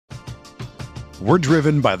We're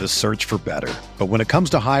driven by the search for better. But when it comes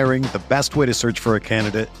to hiring, the best way to search for a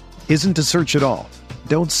candidate isn't to search at all.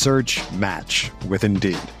 Don't search, match with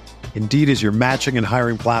Indeed. Indeed is your matching and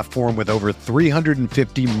hiring platform with over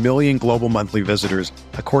 350 million global monthly visitors,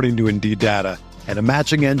 according to Indeed data, and a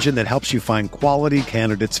matching engine that helps you find quality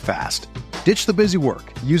candidates fast. Ditch the busy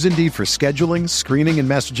work. Use Indeed for scheduling, screening, and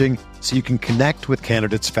messaging so you can connect with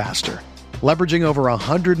candidates faster. Leveraging over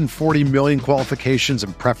 140 million qualifications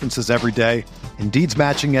and preferences every day, Indeed's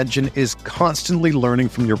matching engine is constantly learning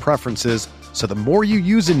from your preferences, so the more you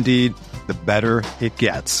use Indeed, the better it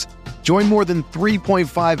gets. Join more than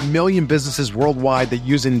 3.5 million businesses worldwide that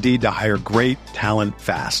use Indeed to hire great talent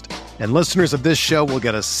fast. And listeners of this show will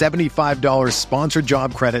get a $75 sponsored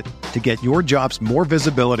job credit to get your jobs more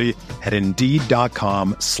visibility at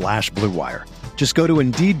Indeed.com/Blue Wire. Just go to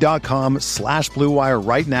Indeed.com/Blue Wire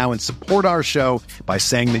right now and support our show by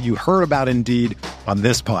saying that you heard about Indeed on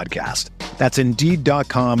this podcast. That's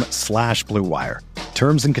Indeed.com/Blue Wire.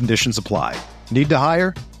 Terms and conditions apply. Need to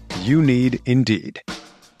hire? You need Indeed.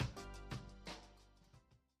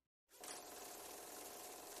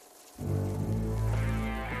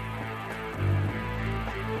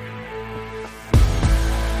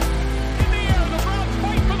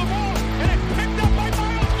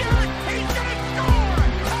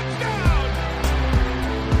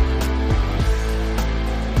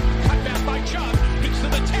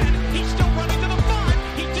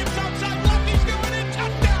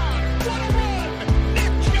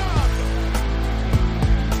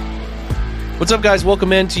 What's up, guys?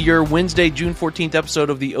 Welcome into your Wednesday, June 14th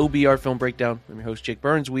episode of the OBR Film Breakdown. I'm your host, Jake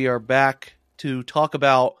Burns. We are back to talk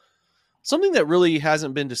about something that really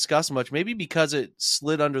hasn't been discussed much, maybe because it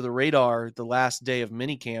slid under the radar the last day of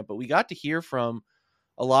minicamp, but we got to hear from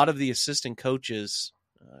a lot of the assistant coaches,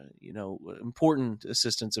 important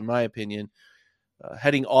assistants, in my opinion,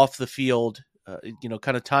 heading off the field,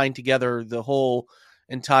 kind of tying together the whole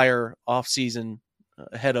entire offseason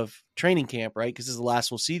ahead of training camp, right? Because this is the last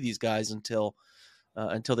we'll see these guys until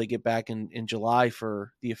they get back in July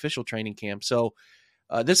for the official training camp. So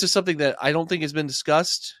this is something that I don't think has been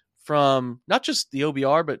discussed from not just the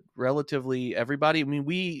OBR, but relatively everybody. I mean,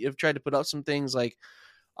 we have tried to put up some things, like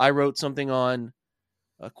I wrote something on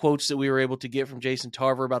quotes that we were able to get from Jason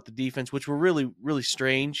Tarver about the defense, which were really, really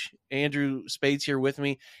strange. Andrew Spayde's here with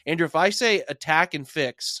me. Andrew, if I say attack and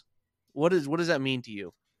fix, what does that mean to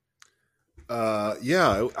you?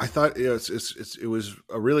 I thought it was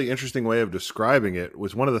a really interesting way of describing it. It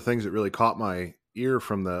was one of the things that really caught my ear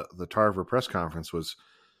from the Tarver press conference was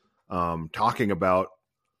talking about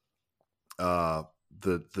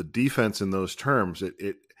the defense in those terms.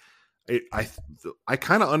 I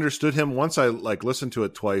kind of understood him once I listened to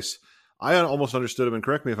it twice. I almost understood him, and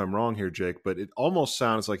correct me if I'm wrong here, Jake, but it almost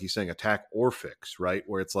sounds like he's saying attack or fix, right?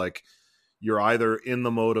 Where it's like you're either in the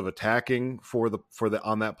mode of attacking for the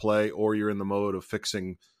on that play, or you're in the mode of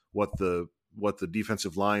fixing what the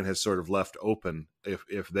defensive line has sort of left open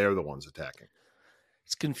if they're the ones attacking.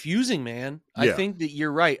 It's confusing, man. Yeah. I think that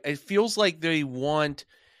you're right. It feels like they want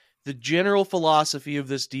the general philosophy of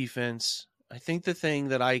this defense. I think the thing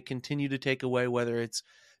that I continue to take away, whether it's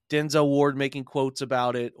Denzel Ward making quotes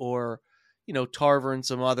about it or Tarver and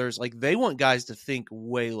some others, like they want guys to think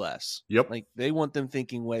way less. Yep. Like they want them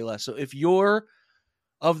thinking way less. So if we're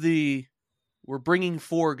bringing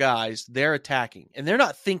four guys, they're attacking and they're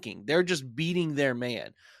not thinking, they're just beating their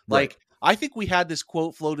man. Like, I think we had this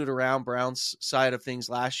quote floated around Brown's side of things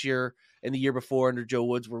last year and the year before under Joe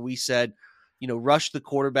Woods, where we said, rush the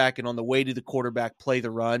quarterback and on the way to the quarterback, play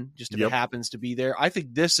the run, just if it happens to be there. I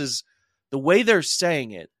think this is the way they're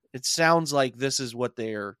saying it. It sounds like this is what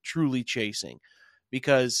they're truly chasing,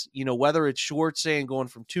 because, whether it's Schwartz saying going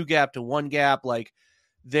from 2 gap to 1 gap, like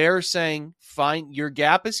they're saying, fine, your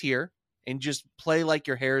gap is here and just play like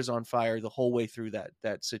your hair is on fire the whole way through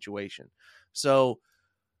that situation. So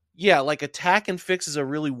yeah, like attack and fix is a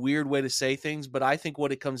really weird way to say things, but I think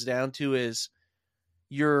what it comes down to is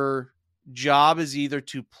your job is either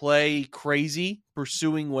to play crazy,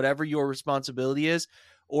 pursuing whatever your responsibility is,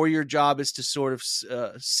 or your job is to sort of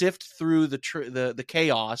sift through the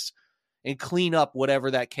chaos and clean up whatever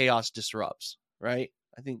that chaos disrupts, right?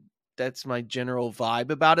 I think that's my general vibe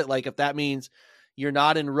about it. Like if that means you're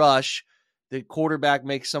not in rush, the quarterback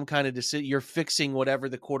makes some kind of decision, you're fixing whatever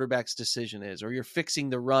the quarterback's decision is, or you're fixing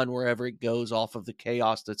the run wherever it goes off of the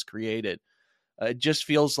chaos that's created. It just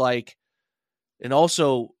feels like, and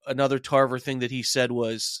also another Tarver thing that he said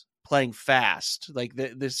was playing fast. Like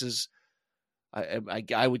this is,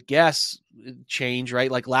 I would guess, change, right?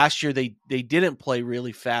 Like last year, they didn't play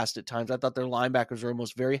really fast at times. I thought their linebackers were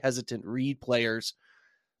almost very hesitant read players.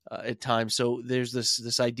 at times. So there's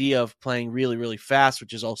this idea of playing really, really fast,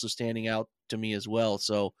 which is also standing out to me as well.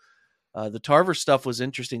 So the Tarver stuff was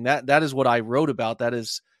interesting. That is what I wrote about. That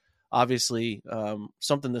is obviously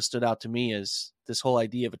something that stood out to me, is this whole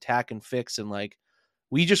idea of attack and fix, and like,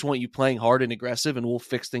 we just want you playing hard and aggressive, and we'll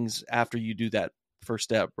fix things after you do that first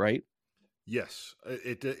step, right? Yes,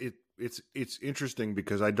 it's interesting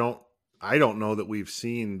because I don't know that we've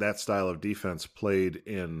seen that style of defense played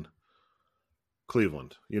in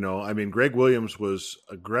Cleveland. I mean, Greg Williams was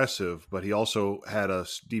aggressive, but he also had a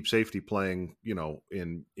deep safety playing,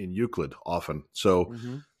 in Euclid often. So,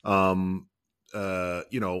 Mm-hmm.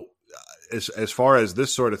 as far as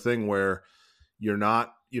this sort of thing where you're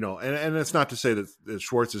not, and it's not to say that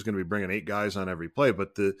Schwartz is going to be bringing 8 guys on every play,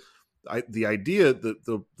 but the idea,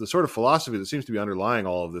 the sort of philosophy that seems to be underlying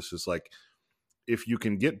all of this is like, if you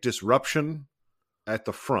can get disruption at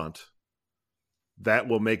the front, that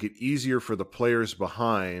will make it easier for the players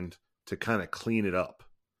behind to kind of clean it up,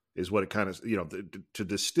 is what it kind of, to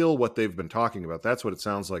distill what they've been talking about. That's what it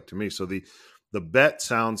sounds like to me. So the bet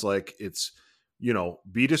sounds like it's,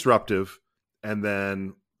 be disruptive. And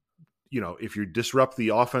then, if you disrupt the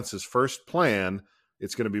offense's first plan,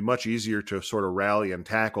 it's going to be much easier to sort of rally and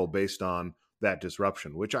tackle based on that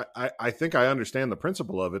disruption, which I think I understand the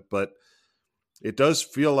principle of it, but it does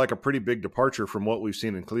feel like a pretty big departure from what we've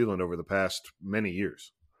seen in Cleveland over the past many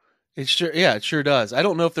years. It sure does. I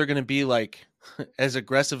don't know if they're going to be like as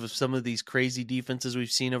aggressive as some of these crazy defenses we've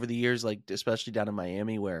seen over the years, like especially down in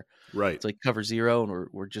Miami, where it's like cover 0 and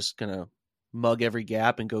we're just going to mug every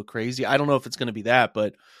gap and go crazy. I don't know if it's going to be that,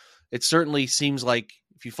 but it certainly seems like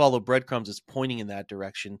if you follow breadcrumbs, it's pointing in that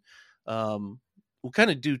direction. We'll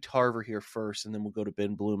kind of do Tarver here first, and then we'll go to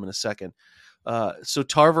Ben Bloom in a second. So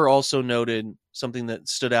Tarver also noted something that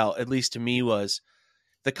stood out, at least to me, was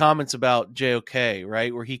the comments about JOK,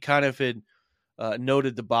 right? Where he kind of had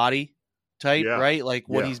noted the body type, right? Like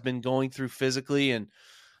what he's been going through physically. And,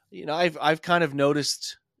 I've kind of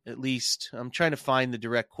noticed, at least, I'm trying to find the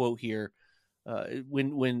direct quote here.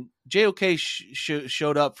 When JOK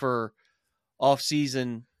showed up for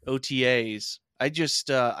off-season OTAs, I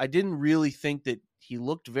didn't really think that he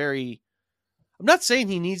looked very, I'm not saying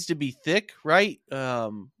he needs to be thick, right?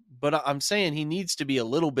 But I'm saying he needs to be a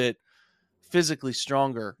little bit physically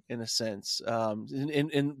stronger in a sense.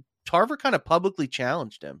 And Tarver kind of publicly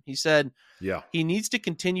challenged him. He said, he needs to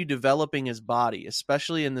continue developing his body,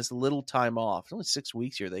 especially in this little time off. It's only 6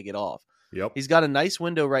 weeks here they get off. Yep. He's got a nice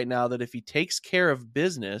window right now that if he takes care of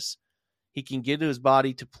business, he can get his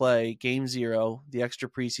body to play game 0, the extra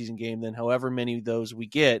preseason game, then however many of those we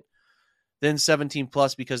get, then 17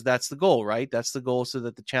 plus, because that's the goal, right? That's the goal, so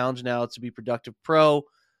that the challenge now is to be productive pro,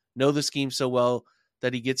 know the scheme so well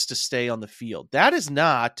that he gets to stay on the field. That is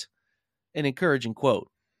not an encouraging quote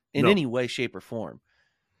in any way, shape, or form.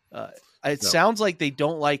 It sounds like they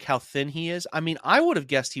don't like how thin he is. I mean, I would have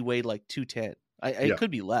guessed he weighed like 210. It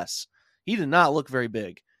could be less. He did not look very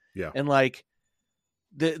big. Yeah. And like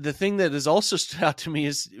the thing that has also stood out to me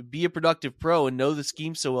is be a productive pro and know the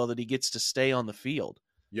scheme so well that he gets to stay on the field.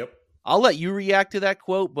 Yep. I'll let you react to that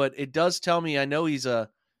quote, but it does tell me, I know he's a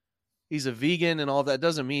vegan and all of that.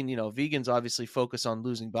 Doesn't mean, vegans obviously focus on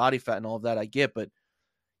losing body fat and all of that, I get, but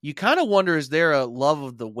you kind of wonder, is there a love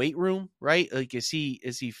of the weight room, right? Like, is he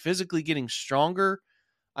physically getting stronger?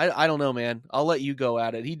 I don't know, man. I'll let you go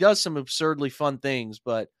at it. He does some absurdly fun things,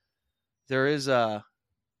 but there's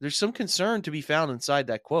some concern to be found inside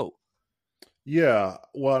that quote. Yeah.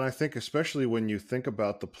 Well, and I think especially when you think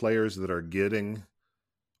about the players that are getting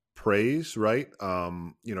praise, right?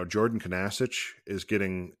 Jordan Kanasic is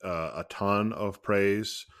getting a ton of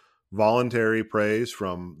praise, voluntary praise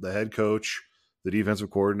from the head coach, the defensive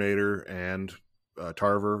coordinator, and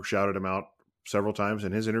Tarver shouted him out several times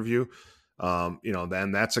in his interview.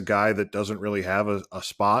 Then that's a guy that doesn't really have a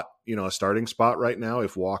spot, a starting spot right now.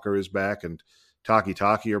 If Walker is back and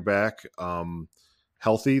Taki are back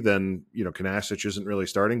healthy, then, Kanasic isn't really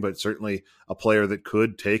starting, but certainly a player that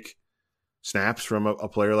could take snaps from a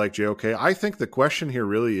player like JOK. I think the question here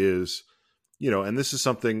really is, and this is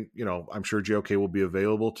something, I'm sure JOK will be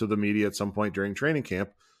available to the media at some point during training camp.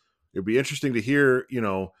 It'd be interesting to hear,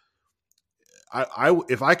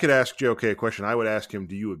 if I could ask JOK a question, I would ask him,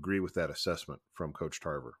 do you agree with that assessment from Coach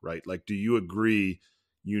Tarver, right? Like, do you agree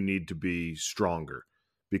you need to be stronger?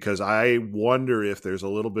 Because I wonder if there's a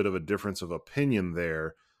little bit of a difference of opinion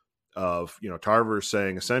there of, Tarver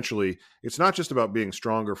saying essentially it's not just about being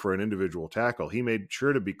stronger for an individual tackle. He made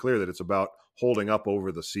sure to be clear that it's about holding up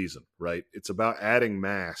over the season, right? It's about adding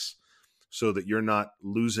mass so that you're not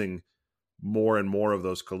losing more and more of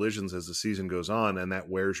those collisions as the season goes on, and that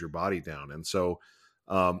wears your body down. And so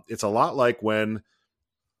it's a lot like when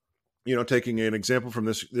taking an example from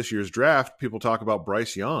this year's draft, people talk about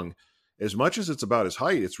Bryce Young. As much as it's about his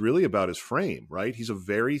height, it's really about his frame, right? He's a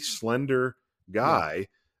very slender guy. Yeah.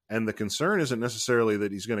 And the concern isn't necessarily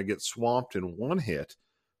that he's going to get swamped in one hit,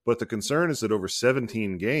 but the concern is that over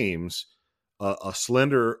 17 games, a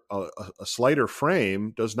slighter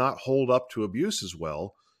frame does not hold up to abuse as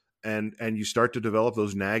well. And you start to develop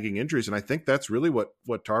those nagging injuries. And I think that's really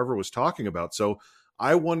what Tarver was talking about. So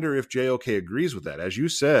I wonder if JOK agrees with that. As you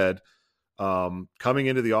said, coming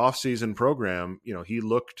into the offseason program, he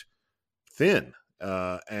looked thin,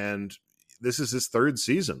 and this is his third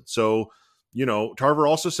season. So, Tarver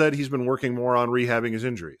also said he's been working more on rehabbing his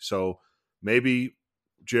injury. So maybe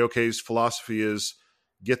JOK's philosophy is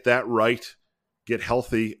get that right, get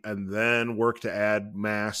healthy, and then work to add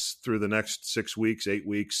mass through the next 6 weeks, 8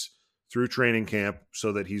 weeks through training camp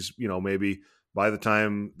so that he's, maybe by the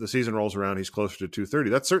time the season rolls around, he's closer to 230.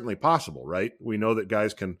 That's certainly possible, right? We know that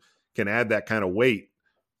guys can add that kind of weight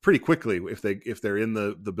pretty quickly if they're in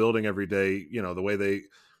the building every day, the way they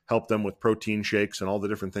help them with protein shakes and all the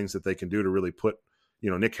different things that they can do to really put,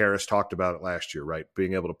 Nick Harris talked about it last year, right?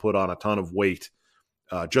 Being able to put on a ton of weight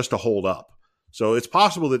just to hold up. So it's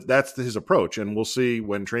possible that that's his approach, and we'll see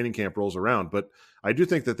when training camp rolls around. But I do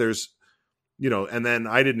think that there's, and then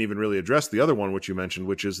I didn't even really address the other one, which you mentioned,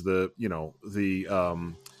 which is the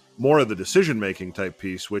more of the decision-making type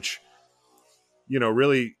piece, which,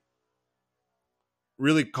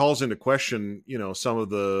 really calls into question, some of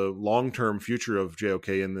the long-term future of JOK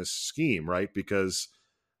in this scheme, right? Because,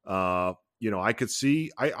 I could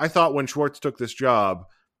see, I thought when Schwartz took this job,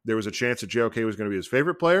 there was a chance that JOK was going to be his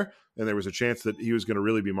favorite player, and there was a chance that he was going to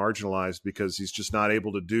really be marginalized because he's just not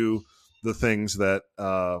able to do the things that,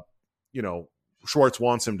 Schwartz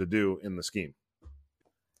wants him to do in the scheme.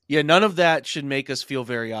 Yeah, none of that should make us feel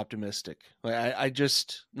very optimistic. I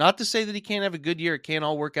just, not to say that he can't have a good year, it can't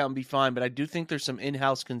all work out and be fine, but I do think there's some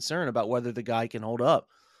in-house concern about whether the guy can hold up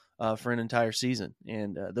for an entire season.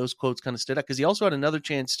 And those quotes kind of stood out because he also had another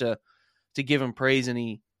chance to give him praise, and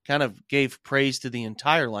he kind of gave praise to the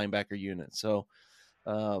entire linebacker unit. So,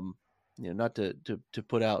 not to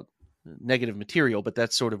put out negative material, but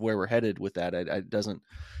that's sort of where we're headed with that. It doesn't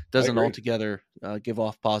altogether give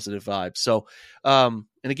off positive vibes. So, and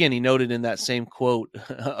again, he noted in that same quote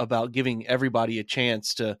about giving everybody a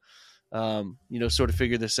chance to, sort of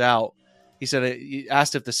figure this out. He said, he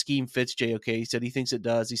asked if the scheme fits JOK. He said he thinks it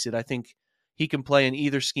does. He said, I think he can play in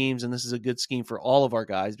either schemes, and this is a good scheme for all of our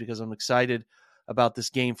guys because I'm excited about this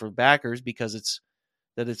game for backers because it's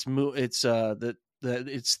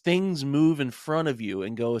things move in front of you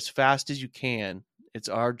and go as fast as you can. It's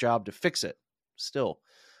our job to fix it. Still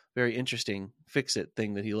very interesting fix it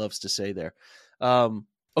thing that he loves to say there.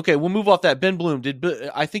 Okay, we'll move off that. Ben Bloom,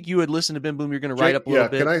 I think you had listened to Ben Bloom. You're going to write up a little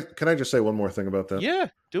bit. Can I just say one more thing about that? Yeah,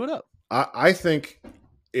 do it up. I think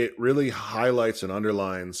it really highlights and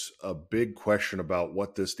underlines a big question about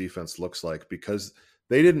what this defense looks like because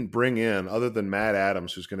they didn't bring in, other than Matt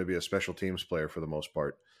Adams, who's going to be a special teams player for the most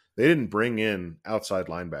part, they didn't bring in outside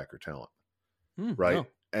linebacker talent, right?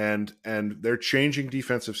 No. And they're changing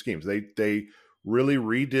defensive schemes. They really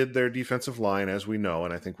redid their defensive line, as we know,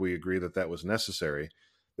 and I think we agree that was necessary.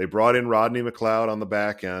 They brought in Rodney McLeod on the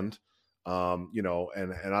back end, and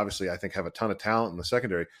obviously I think have a ton of talent in the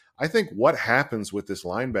secondary. I think what happens with this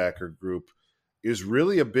linebacker group is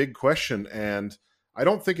really a big question, and I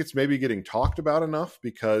don't think it's maybe getting talked about enough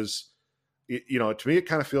because to me, it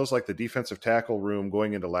kind of feels like the defensive tackle room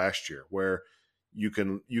going into last year, where you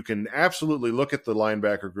can absolutely look at the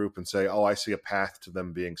linebacker group and say, oh, I see a path to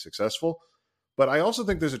them being successful. But I also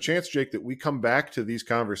think there's a chance, Jake, that we come back to these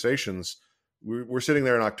conversations. We're sitting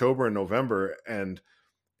there in October and November, and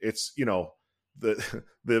it's,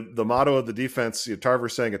 the motto of the defense, Tarver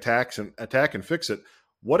saying attack and fix it.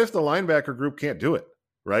 What if the linebacker group can't do it,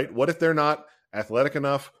 right? What if they're not athletic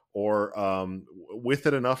enough or with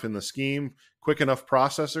it enough in the scheme, quick enough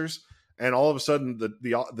processors, and all of a sudden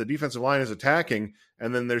the defensive line is attacking,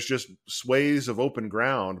 and then there's just sways of open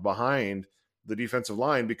ground behind the defensive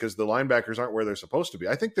line because the linebackers aren't where they're supposed to be.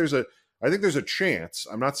 I think there's a chance.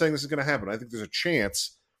 I'm not saying this is going to happen. I think there's a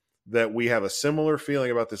chance that we have a similar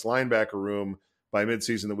feeling about this linebacker room by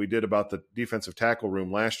midseason that we did about the defensive tackle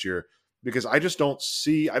room last year, because I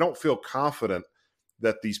don't feel confident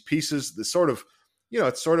that these pieces, it's sort of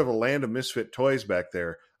a land of misfit toys back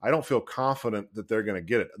there. I don't feel confident that they're going to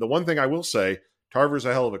get it. The one thing I will say, Tarver's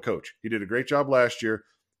a hell of a coach. He did a great job last year,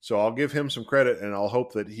 so I'll give him some credit, and I'll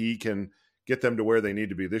hope that he can get them to where they need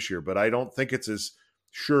to be this year. But I don't think it's as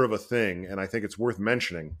sure of a thing, and I think it's worth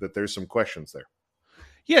mentioning that there's some questions there.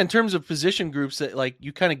 Yeah, in terms of position groups, that like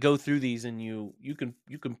you kind of go through these and you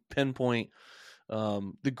can pinpoint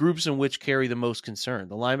the groups in which carry the most concern.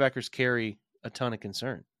 The linebackers carry a ton of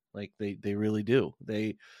concern. Like they really do.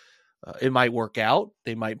 It might work out.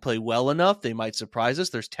 They might play well enough. They might surprise us.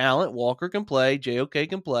 There's talent. Walker can play. JOK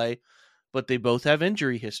can play, but they both have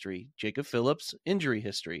injury history. Jacob Phillips, injury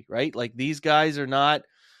history, right? Like these guys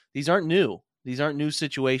these aren't new. These aren't new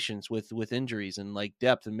situations with injuries and like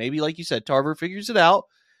depth. And maybe, like you said, Tarver figures it out.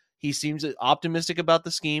 He seems optimistic about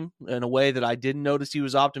the scheme in a way that I didn't notice he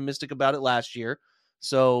was optimistic about it last year.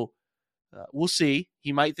 So we'll see.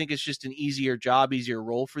 He might think it's just an easier job, easier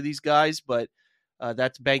role for these guys, but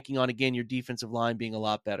that's banking on, again, your defensive line being a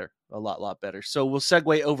lot better. So we'll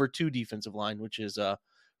segue over to defensive line, which is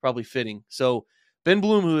probably fitting. So Ben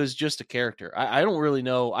Bloom, who is just a character. I don't really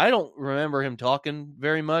know. I don't remember him talking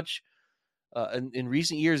very much in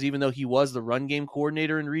recent years, even though he was the run game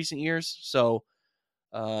coordinator in recent years. So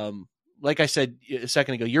like I said a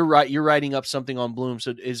second ago, you're right. You're writing up something on Bloom.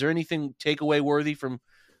 So is there anything takeaway worthy from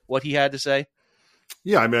what he had to say?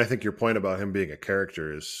 Yeah, I mean, I think your point about him being a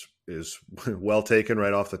character is well taken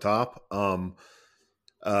right off the top.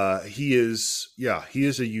 He is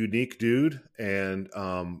a unique dude and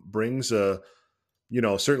brings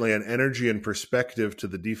certainly an energy and perspective to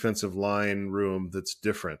the defensive line room that's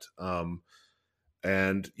different.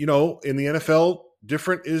 And in the NFL,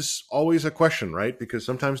 different is always a question, right? Because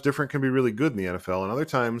sometimes different can be really good in the NFL, and other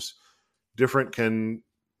times different can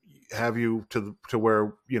have you to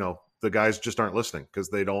where the guys just aren't listening because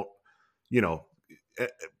they don't.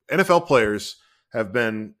 NFL players have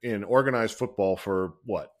been in organized football for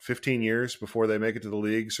 15 years before they make it to the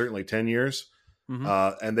league, certainly 10 years.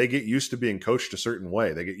 Mm-hmm. And they get used to being coached a certain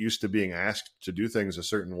way. They get used to being asked to do things a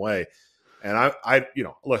certain way. And I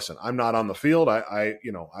listen, I'm not on the field. I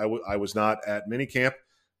was not at minicamp,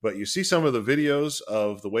 but you see some of the videos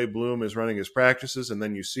of the way Bloom is running his practices. And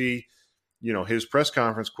then you see, his press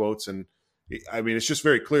conference quotes. And I mean, it's just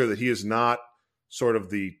very clear that he is not sort of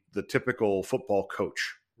the typical football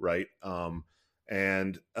coach, right?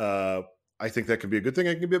 And I think that can be a good thing.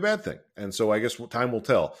 It can be a bad thing. And so I guess time will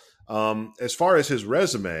tell. As far as his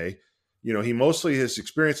resume, his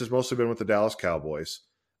experience has mostly been with the Dallas Cowboys.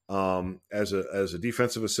 As a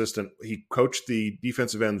defensive assistant, he coached the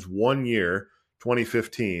defensive ends 1 year,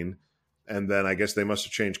 2015. And then I guess they must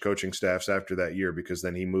have changed coaching staffs after that year because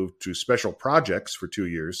then he moved to special projects for 2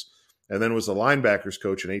 years and then was the linebackers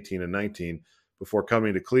coach in 18 and 19 before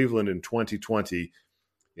coming to Cleveland in 2020.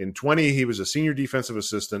 In 20, he was a senior defensive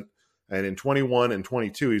assistant. And in 21 and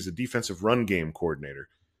 22, he's the defensive run game coordinator,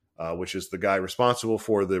 which is the guy responsible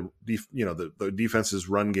for the defense's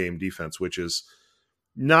run game defense, which is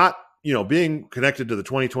not, being connected to the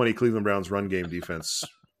 2020 Cleveland Browns run game defense.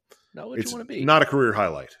 Not what you want to be. Not a career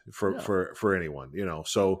highlight for anyone,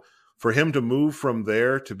 So for him to move from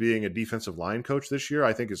there to being a defensive line coach this year,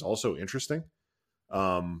 I think is also interesting.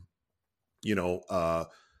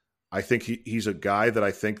 I think he's a guy that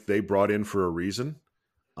I think they brought in for a reason.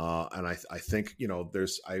 And I think,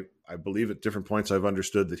 I believe at different points I've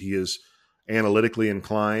understood that he is analytically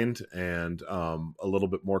inclined and a little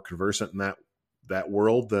bit more conversant in that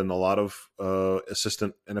world than a lot of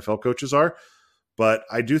assistant NFL coaches are. But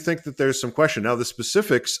I do think that there's some question. Now, the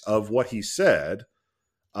specifics of what he said,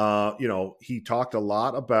 he talked a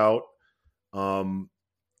lot about,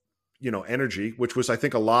 energy, which was, I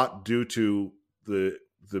think, a lot due to the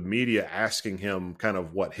media asking him kind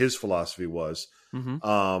of what his philosophy was.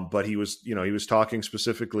 Mm-hmm. But he was talking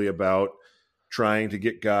specifically about trying to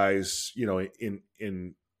get guys,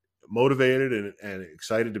 in motivated and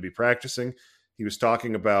excited to be practicing. He was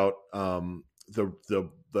talking about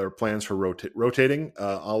their plans for rotating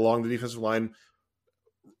along the defensive line,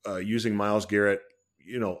 using Myles Garrett,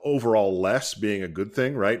 overall less being a good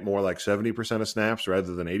thing, right? More like 70% of snaps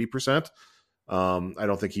rather than 80%. I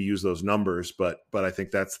don't think he used those numbers, but I think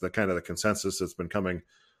that's the kind of the consensus that's been coming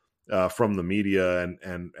from the media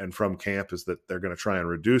and from camp is that they're going to try and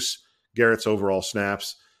reduce Garrett's overall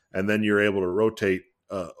snaps, and then you're able to rotate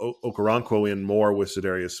Okoronkwo in more with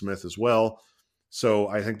Za'Darius Smith as well. So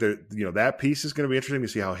I think that that piece is going to be interesting to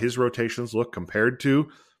see how his rotations look compared to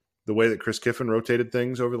the way that Chris Kiffin rotated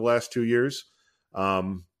things over the last 2 years.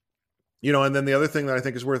 And then the other thing that I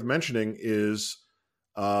think is worth mentioning is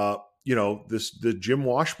the Jim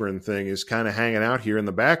Washburn thing is kind of hanging out here in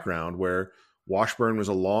the background, where Washburn was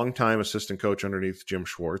a longtime assistant coach underneath Jim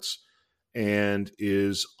Schwartz and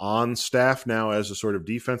is on staff now as a sort of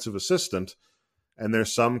defensive assistant. And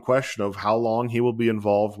there's some question of how long he will be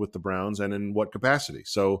involved with the Browns and in what capacity.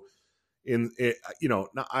 So I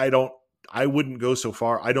wouldn't go so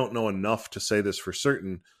far. I don't know enough to say this for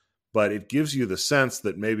certain, but it gives you the sense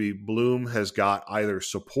that maybe Bloom has got either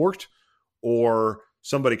support or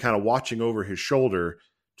somebody kind of watching over his shoulder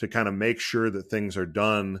to kind of make sure that things are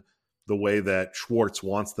done the way that Schwartz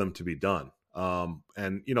wants them to be done.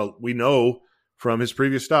 And, we know from his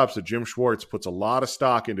previous stops that Jim Schwartz puts a lot of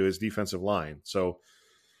stock into his defensive line. So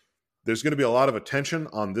there's going to be a lot of attention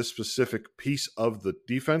on this specific piece of the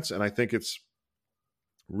defense. And I think it's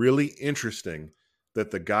really interesting that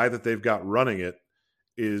the guy that they've got running it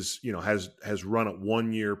is, has run it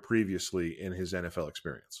 1 year previously in his NFL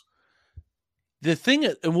experience. The thing,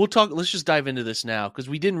 and let's just dive into this now, because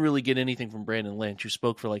we didn't really get anything from Brandon Lynch, who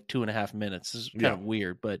spoke for like 2.5 minutes. This is kind of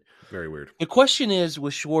weird, but very weird. The question is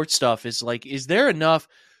with Schwartz stuff is like, is there enough?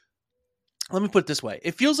 Let me put it this way.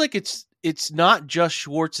 It feels like it's not just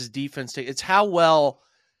Schwartz's defense. It's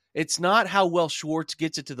not how well Schwartz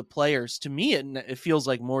gets it to the players. To me, it feels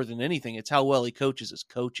like more than anything, it's how well he coaches his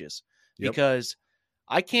coaches. Yep. Because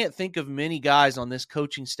I can't think of many guys on this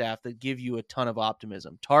coaching staff that give you a ton of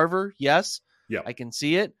optimism. Tarver, yes. Yeah, I can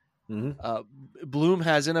see it. Mm-hmm. Bloom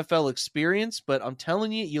has NFL experience, but I'm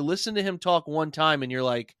telling you, you listen to him talk one time and you're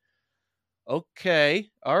like, okay,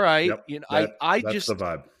 all right. Yep, that's just the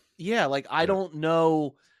vibe. Yeah, I don't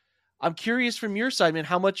know. I'm curious from your side, man,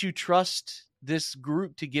 how much you trust this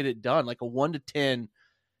group to get it done, like a 1 to 10,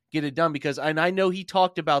 get it done. Because I know he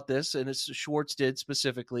talked about this, and Schwartz did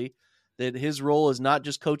specifically, that his role is not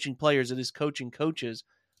just coaching players, it is coaching coaches.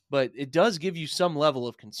 But it does give you some level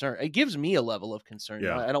of concern. It gives me a level of concern.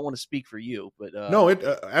 Yeah. I don't want to speak for you, but no, it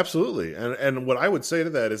absolutely. And what I would say to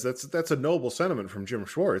that is that's a noble sentiment from Jim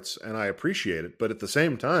Schwartz, and I appreciate it. But at the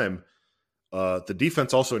same time, the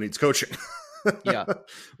defense also needs coaching. Yeah,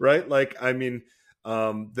 right.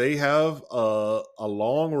 They have a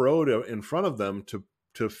long road in front of them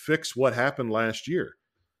to fix what happened last year.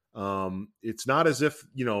 It's not as if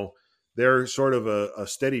they're sort of a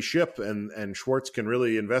steady ship, and Schwartz can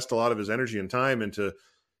really invest a lot of his energy and time into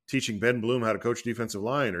teaching Ben Bloom how to coach defensive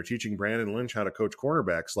line or teaching Brandon Lynch how to coach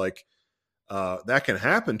cornerbacks. That can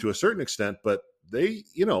happen to a certain extent, but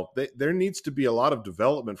there needs to be a lot of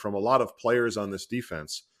development from a lot of players on this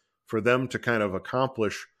defense for them to kind of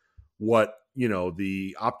accomplish what,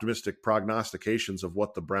 the optimistic prognostications of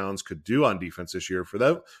what the Browns could do on defense this year. For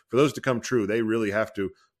those to come true,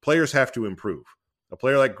 players have to improve. A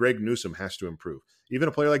player like Greg Newsome has to improve. Even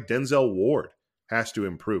a player like Denzel Ward has to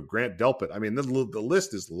improve. Grant Delpit. The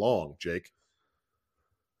list is long, Jake.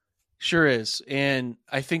 Sure is. And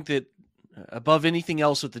I think that above anything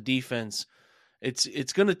else with the defense,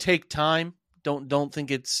 it's going to take time. Don't think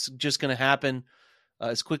it's just going to happen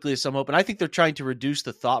as quickly as some hope. And I think they're trying to reduce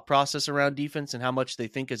the thought process around defense and how much they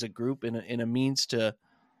think as a group in a means to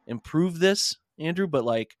improve this, Andrew. But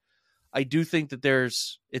I do think that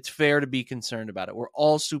it's fair to be concerned about it. We're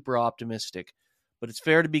all super optimistic, but it's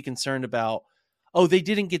fair to be concerned about, they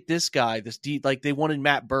didn't get this guy, they wanted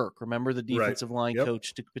Matt Burke. Remember the defensive line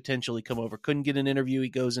coach to potentially come over. Couldn't get an interview. He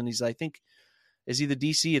goes and he's, I think, is he the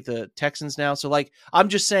DC at the Texans now? So I'm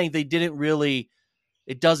just saying they didn't really,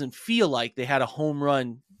 it doesn't feel like they had a home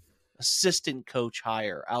run assistant coach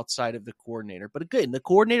hire outside of the coordinator. But again, the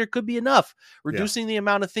coordinator could be enough. Reducing the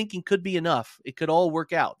amount of thinking could be enough. It could all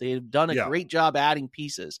work out. They've done a great job adding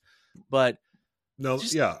pieces, but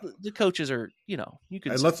the coaches are, you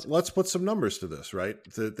could. And let's put some numbers to this, right?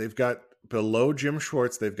 They've got below Jim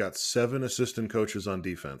Schwartz, they've got 7 assistant coaches on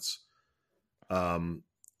defense. 5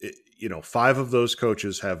 of those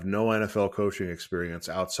coaches have no NFL coaching experience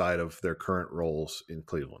outside of their current roles in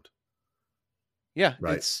Cleveland. Yeah,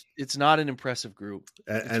 right. It's not an impressive group.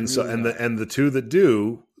 And the 2 that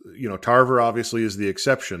do, Tarver obviously is the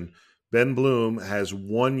exception. Ben Bloom has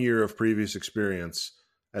 1 year of previous experience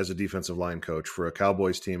as a defensive line coach for a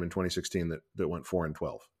Cowboys team in 2016 that went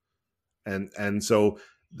 4-12. And so,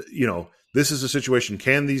 this is a situation.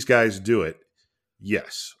 Can these guys do it?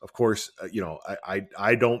 Yes, of course.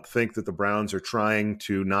 I don't think that the Browns are trying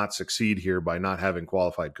to not succeed here by not having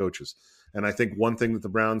qualified coaches. And I think one thing that the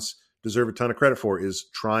Browns deserve a ton of credit for is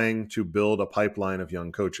trying to build a pipeline of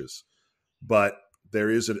young coaches. But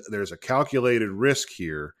there's a calculated risk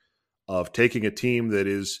here of taking a team that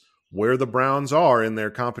is where the Browns are in their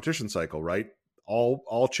competition cycle, right?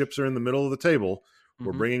 All chips are in the middle of the table. Mm-hmm.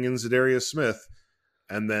 We're bringing in Zadarius Smith,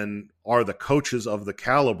 and then are the coaches of the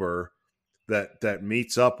caliber that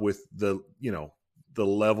meets up with the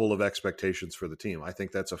level of expectations for the team. I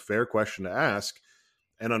think that's a fair question to ask.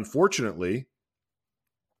 And unfortunately,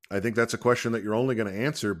 I think that's a question that you're only going to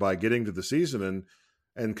answer by getting to the season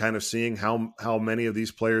and kind of seeing how many of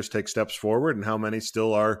these players take steps forward and how many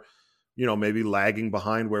still are, maybe lagging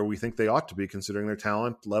behind where we think they ought to be considering their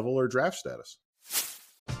talent level or draft status.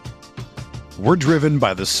 We're driven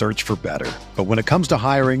by the search for better. But when it comes to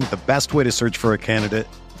hiring, the best way to search for a candidate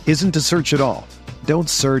isn't to search at all. Don't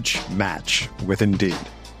search, match with Indeed.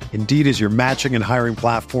 Indeed is your matching and hiring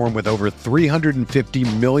platform with over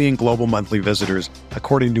 350 million global monthly visitors,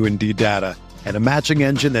 according to Indeed data, and a matching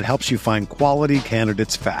engine that helps you find quality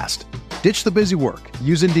candidates fast. Ditch the busy work.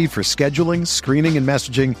 Use Indeed for scheduling, screening, and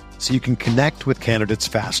messaging so you can connect with candidates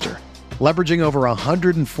faster. Leveraging over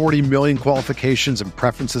 140 million qualifications and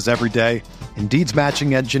preferences every day, Indeed's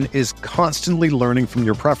matching engine is constantly learning from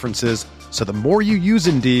your preferences, so the more you use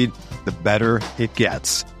Indeed, the better it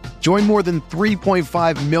gets. Join more than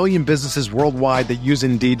 3.5 million businesses worldwide that use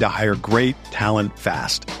Indeed to hire great talent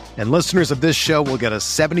fast. And listeners of this show will get a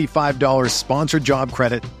 $75 sponsored job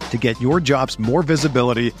credit to get your jobs more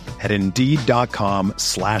visibility at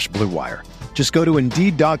Indeed.com/Blue Wire. Just go to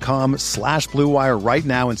Indeed.com/Blue Wire right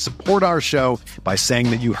now and support our show by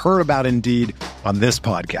saying that you heard about Indeed on this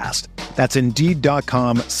podcast. That's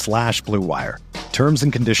Indeed.com/Blue Wire. Terms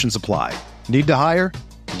and conditions apply. Need to hire?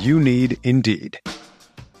 You need Indeed.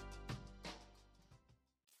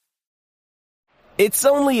 It's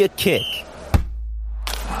only a kick,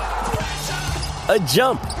 a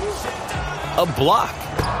jump, a block.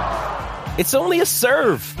 It's only a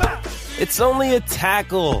serve. It's only a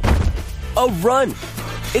tackle, a run.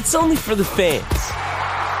 It's only for the fans.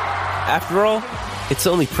 After all, it's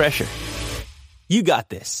only pressure. You got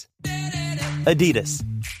this. Adidas.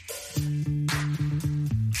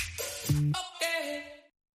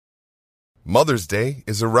 Mother's Day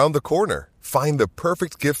is around the corner. Find the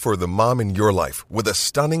perfect gift for the mom in your life with a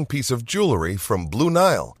stunning piece of jewelry from Blue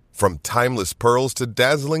Nile. From timeless pearls to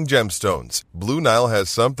dazzling gemstones, Blue Nile has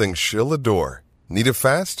something she'll adore. Need it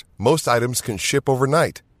fast? Most items can ship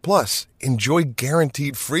overnight. Plus, enjoy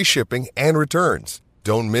guaranteed free shipping and returns.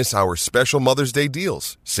 Don't miss our special Mother's Day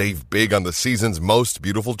deals. Save big on the season's most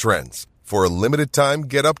beautiful trends. For a limited time,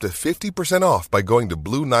 get up to 50% off by going to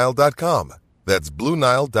BlueNile.com. That's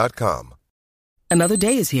BlueNile.com. Another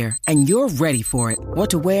day is here, and you're ready for it. What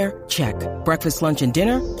to wear? Check. Breakfast, lunch, and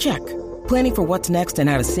dinner? Check. Planning for what's next and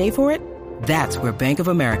how to save for it? That's where Bank of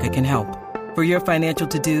America can help. For your financial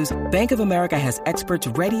to-dos, Bank of America has experts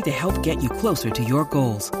ready to help get you closer to your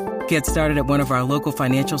goals. Get started at one of our local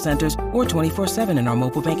financial centers or 24/7 in our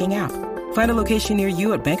mobile banking app. Find a location near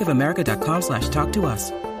you at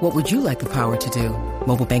bankofamerica.com/talktous. What would you like the power to do?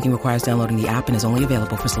 Mobile banking requires downloading the app and is only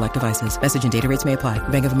available for select devices. Message and data rates may apply.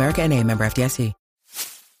 Bank of America NA, member FDIC.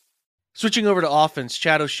 Switching over to offense,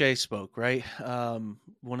 Chad O'Shea spoke, right?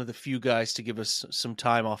 One of the few guys to give us some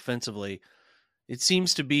time offensively. It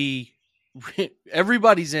seems to be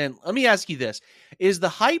everybody's in. Let me ask you this. Is the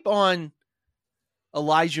hype on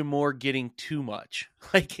Elijah Moore getting too much?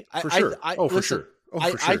 Like, For sure. For sure.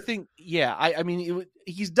 I think, yeah. I mean,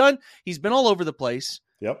 he's been all over the place.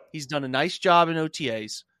 Yep. He's done a nice job in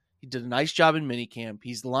OTAs. He did a nice job in minicamp.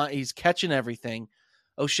 He's catching everything.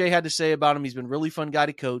 O'Shea had to say about him, he's been a really fun guy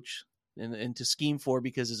to coach and to scheme for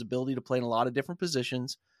because his ability to play in a lot of different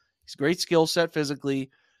positions. He's a great skill set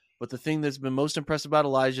physically, but the thing that's been most impressive about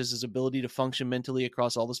Elijah is his ability to function mentally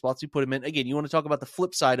across all the spots you put him in. Again, you want to talk about the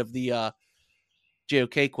flip side of the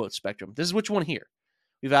JOK quote spectrum. This is what you want to hear.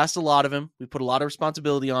 We've asked a lot of him. We put a lot of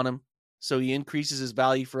responsibility on him, so he increases his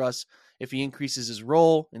value for us if he increases his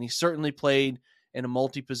role, and he certainly played in a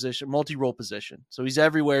multi-role position. So he's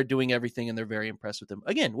everywhere doing everything, and they're very impressed with him.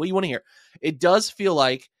 Again, what do you want to hear? It does feel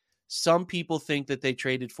like some people think that they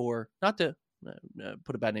traded for, not to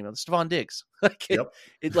put a bad name on it, Stephon Diggs.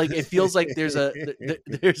 It feels like there's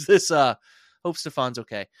this hope Stephon's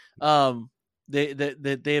okay.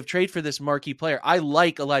 They have traded for this marquee player. I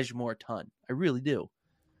like Elijah Moore a ton. I really do.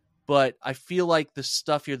 But I feel like the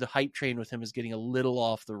stuff here, the hype train with him is getting a little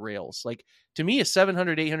off the rails. Like, to me, a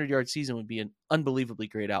 700, 800-yard season would be an unbelievably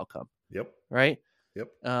great outcome. Yep. Right? Yep.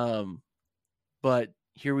 But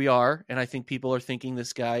here we are, and I think people are thinking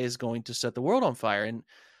this guy is going to set the world on fire. And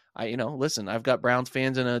listen, I've got Browns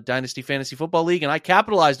fans in a Dynasty Fantasy Football League, and I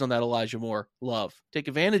capitalized on that Elijah Moore love. Take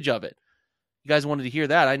advantage of it. You guys wanted to hear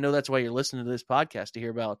that. I know that's why you're listening to this podcast, to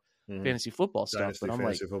hear about fantasy football stuff. Dynasty but I'm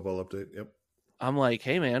Fantasy Football Update. Yep. I'm like,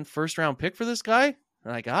 hey man, first round pick for this guy,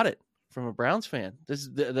 and I got it from a Browns fan. This is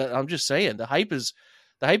I'm just saying the hype is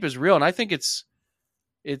real, and I think it's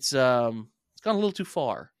gone a little too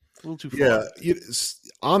far. Yeah.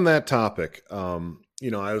 On that topic, I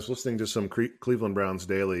was listening to some Cleveland Browns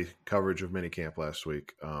daily coverage of minicamp last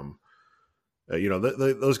week.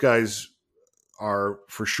 Those guys are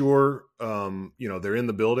for sure, they're in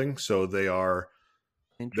the building, so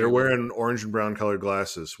they're wearing orange and brown colored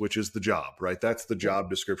glasses, which is the job, right? That's the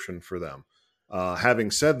job description for them.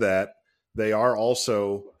 Having said that, they are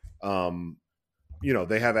also,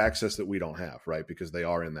 they have access that we don't have, right? Because they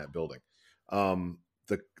are in that building.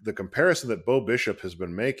 The comparison that Bo Bishop has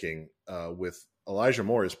been making with Elijah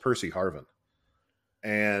Moore is Percy Harvin.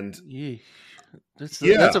 And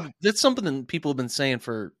that's something that people have been saying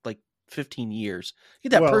for like 15 years. Get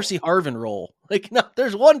that Percy Harvin role. Like, no,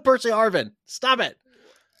 there's one Percy Harvin. Stop it.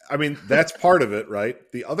 I mean, that's part of it, right?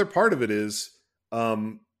 The other part of it is,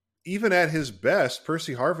 even at his best,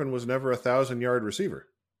 Percy Harvin was never a 1,000-yard receiver.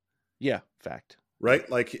 Yeah, fact. Right?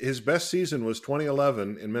 Like, his best season was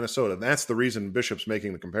 2011 in Minnesota. And that's the reason Bishop's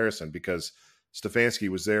making the comparison, because Stefanski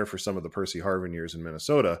was there for some of the Percy Harvin years in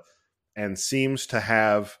Minnesota and seems to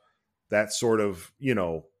have that sort of,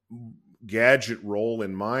 gadget role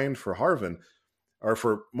in mind for Harvin, or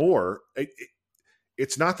for Moore.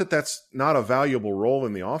 It's not that that's not a valuable role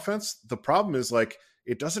in the offense. The problem is, like,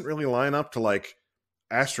 it doesn't really line up to like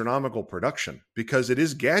astronomical production because it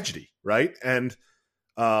is gadgety, right? And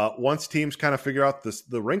once teams kind of figure out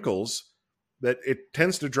the wrinkles, that it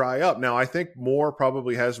tends to dry up. Now, I think Moore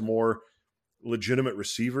probably has more legitimate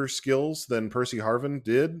receiver skills than Percy Harvin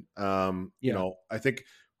did. I think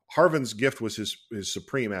Harvin's gift was his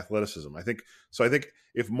supreme athleticism. I think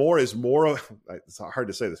if Moore is more, it's hard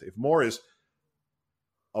to say this, if Moore is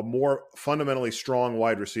a more fundamentally strong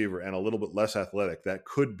wide receiver and a little bit less athletic, that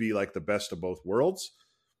could be like the best of both worlds.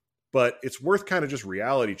 But it's worth kind of just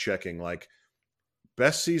reality checking, like,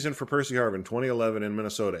 best season for Percy Harvin, 2011 in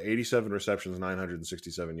Minnesota, 87 receptions,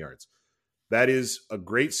 967 yards. That is a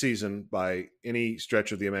great season by any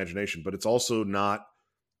stretch of the imagination, but it's also not,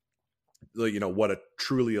 what a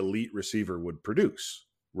truly elite receiver would produce,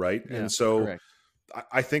 right? Yeah, and so correct.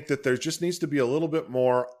 I think that there just needs to be a little bit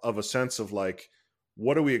more of a sense of, like,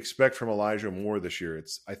 what do we expect from Elijah Moore this year?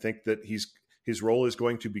 I think that his role is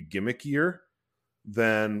going to be gimmickier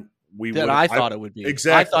than I thought it would be.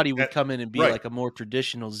 Exactly. I thought he would come in and be right. like a more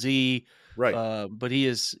traditional Z. Right. But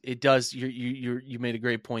it does, you made a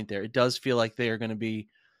great point there. It does feel like they are going to be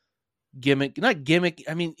not gimmick.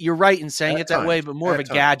 I mean, you're right in saying it that way, but more of a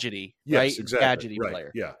gadgety, right? Yes, exactly. Gadgety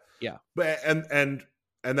player. Yeah. Yeah. But, and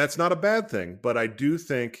that's not a bad thing, but I do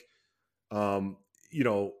think,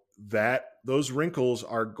 that those wrinkles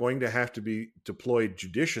are going to have to be deployed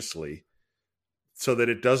judiciously so that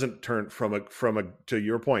it doesn't turn from a to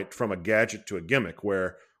your point, from a gadget to a gimmick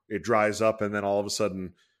where it dries up and then all of a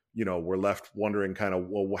sudden, we're left wondering kind of,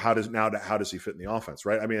 well, how does he fit in the offense,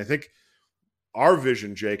 right? I mean, I think our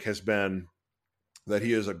vision, Jake, has been that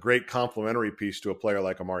he is a great complementary piece to a player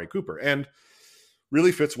like Amari Cooper, and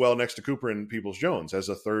really fits well next to Cooper and Peoples-Jones as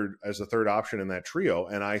a third option in that trio.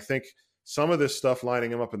 And I think some of this stuff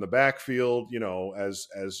lining him up in the backfield, as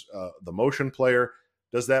the motion player,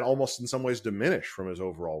 does that almost in some ways diminish from his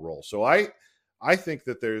overall role. So I think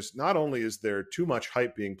that there's not only is there too much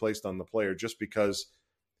hype being placed on the player just because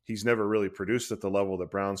he's never really produced at the level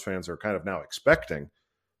that Browns fans are kind of now expecting,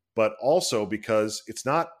 but also because it's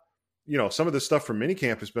not, some of this stuff from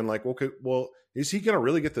minicamp has been like, okay, well, is he going to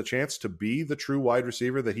really get the chance to be the true wide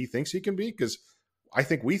receiver that he thinks he can be? Because I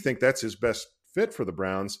think we think that's his best fit for the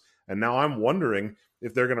Browns. And now I'm wondering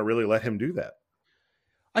if they're going to really let him do that.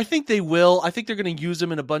 I think they will. I think they're going to use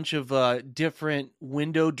him in a bunch of different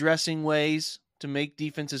window dressing ways to make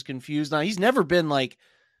defenses confused. Now, he's never been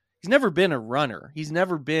a runner. He's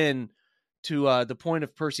never been to the point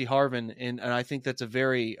of Percy Harvin. And I think that's a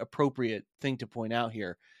very appropriate thing to point out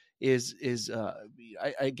here I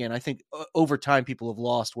think over time people have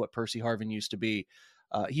lost what Percy Harvin used to be.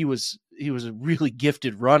 He was a really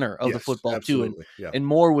gifted runner of the football absolutely. too. And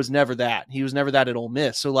Moore was never that. He was never that at Ole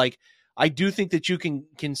Miss. So like, I do think that you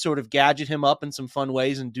can sort of gadget him up in some fun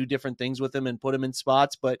ways and do different things with him and put him in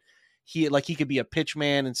spots, but he could be a pitch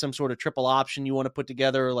man and some sort of triple option you want to put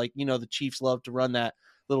together. Like, the Chiefs love to run that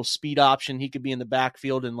little speed option. He could be in the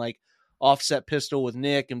backfield and like offset pistol with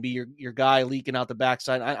Nick and be your guy leaking out the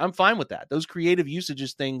backside. I'm fine with that. Those creative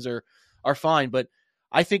usages things are fine, but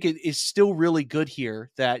I think it is still really good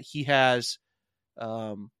here that he has,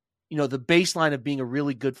 the baseline of being a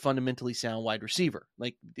really good, fundamentally sound wide receiver.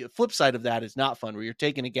 Like the flip side of that is not fun, where you're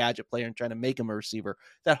taking a gadget player and trying to make him a receiver.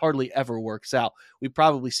 That hardly ever works out. We've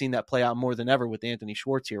probably seen that play out more than ever with Anthony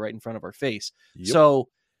Schwartz here right in front of our face. Yep. So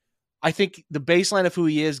I think the baseline of who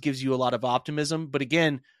he is gives you a lot of optimism. But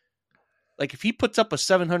again, like if he puts up a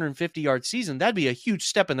 750-yard season, that'd be a huge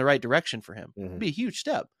step in the right direction for him. It'd be a huge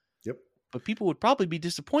step. Yep. But people would probably be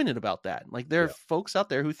disappointed about that. Like there are folks out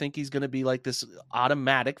there who think he's going to be like this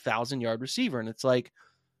automatic 1,000-yard receiver. And it's like,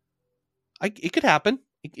 it could happen.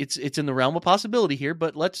 It's in the realm of possibility here,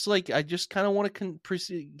 but I just kind of want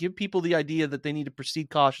to give people the idea that they need to proceed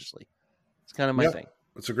cautiously. It's kind of my thing.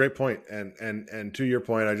 It's a great point. And to your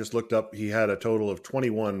point, I just looked up, he had a total of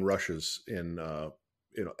 21 rushes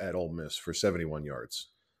at Ole Miss for 71 yards,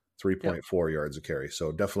 3.4 yards a carry.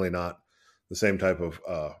 So definitely not the same type of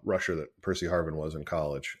rusher that Percy Harvin was in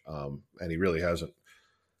college, and he really hasn't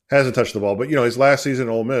touched the ball. But his last season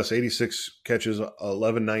at Ole Miss, 86 catches,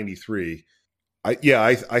 1193.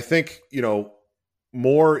 I think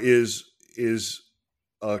Moore is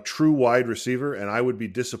a true wide receiver, and I would be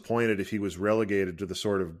disappointed if he was relegated to the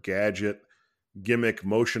sort of gadget, gimmick,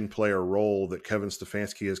 motion player role that Kevin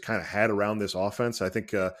Stefanski has kind of had around this offense. I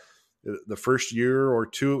think the first year or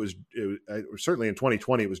two, it was certainly in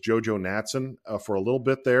 2020, it was JoJo Natson for a little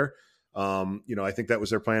bit there. I think that was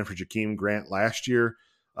their plan for Jakeem Grant last year.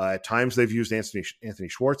 At times they've used Anthony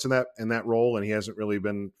Schwartz in that role, and he hasn't really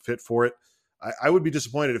been fit for it. I would be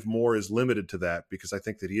disappointed if Moore is limited to that, because I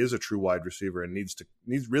think that he is a true wide receiver and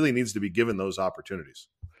really needs to be given those opportunities.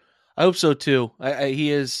 I hope so too.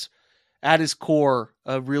 He is at his core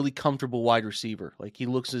a really comfortable wide receiver. Like, he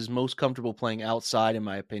looks his most comfortable playing outside, in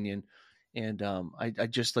my opinion. And I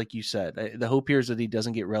just, like you said, the hope here is that he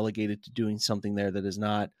doesn't get relegated to doing something there that is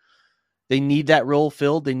not. They need that role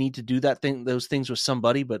filled. They need to do those things with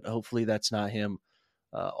somebody, but hopefully that's not him.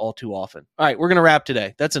 All too often. All right, we're going to wrap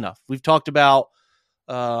today. That's enough. We've talked about,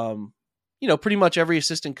 pretty much every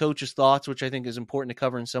assistant coach's thoughts, which I think is important to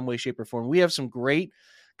cover in some way, shape, or form. We have some great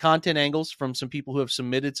content angles from some people who have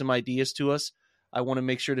submitted some ideas to us. I want to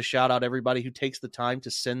make sure to shout out everybody who takes the time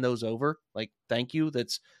to send those over. Like, thank you.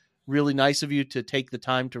 That's really nice of you to take the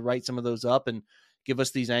time to write some of those up and give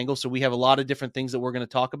us these angles. So we have a lot of different things that we're going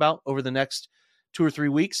to talk about over the next 2 or 3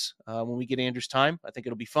 weeks when we get Andrew's time. I think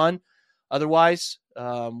it'll be fun. Otherwise,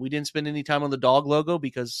 we didn't spend any time on the dog logo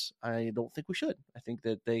because I don't think we should. I think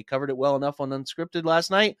that they covered it well enough on Unscripted last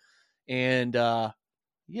night. And,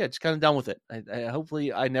 just kind of done with it.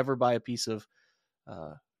 Hopefully I never buy a piece of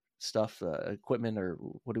stuff, equipment, or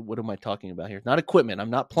what am I talking about here? Not equipment.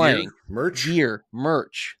 I'm not playing. Gear,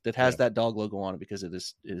 merch that has that dog logo on it, because it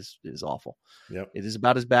is awful. Yep. It is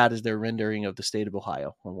about as bad as their rendering of the state of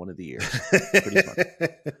Ohio on one of the years. Pretty fun.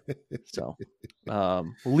 So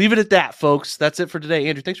we'll leave it at that, folks. That's it for today.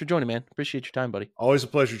 Andrew, thanks for joining, man. Appreciate your time, buddy. Always a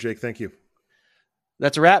pleasure, Jake. Thank you.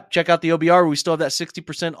 That's a wrap. Check out the OBR. We still have that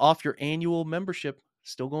 60% off your annual membership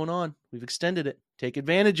still going on. We've extended it. Take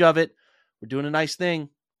advantage of it. We're doing a nice thing.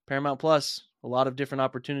 Paramount Plus, a lot of different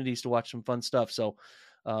opportunities to watch some fun stuff. So,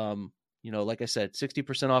 like I said,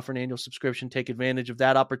 60% off for an annual subscription. Take advantage of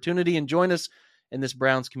that opportunity and join us in this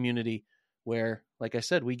Browns community where, like I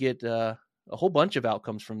said, we get a whole bunch of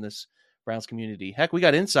outcomes from this Browns community. Heck, we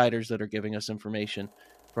got insiders that are giving us information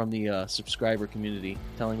from the subscriber community,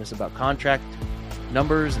 telling us about contract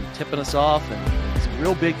numbers and tipping us off, and it's a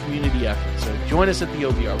real big community effort. So join us at the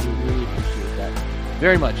OBR. We really appreciate that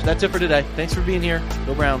very much. That's it for today. Thanks for being here.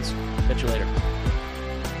 Go Browns. Catch you later.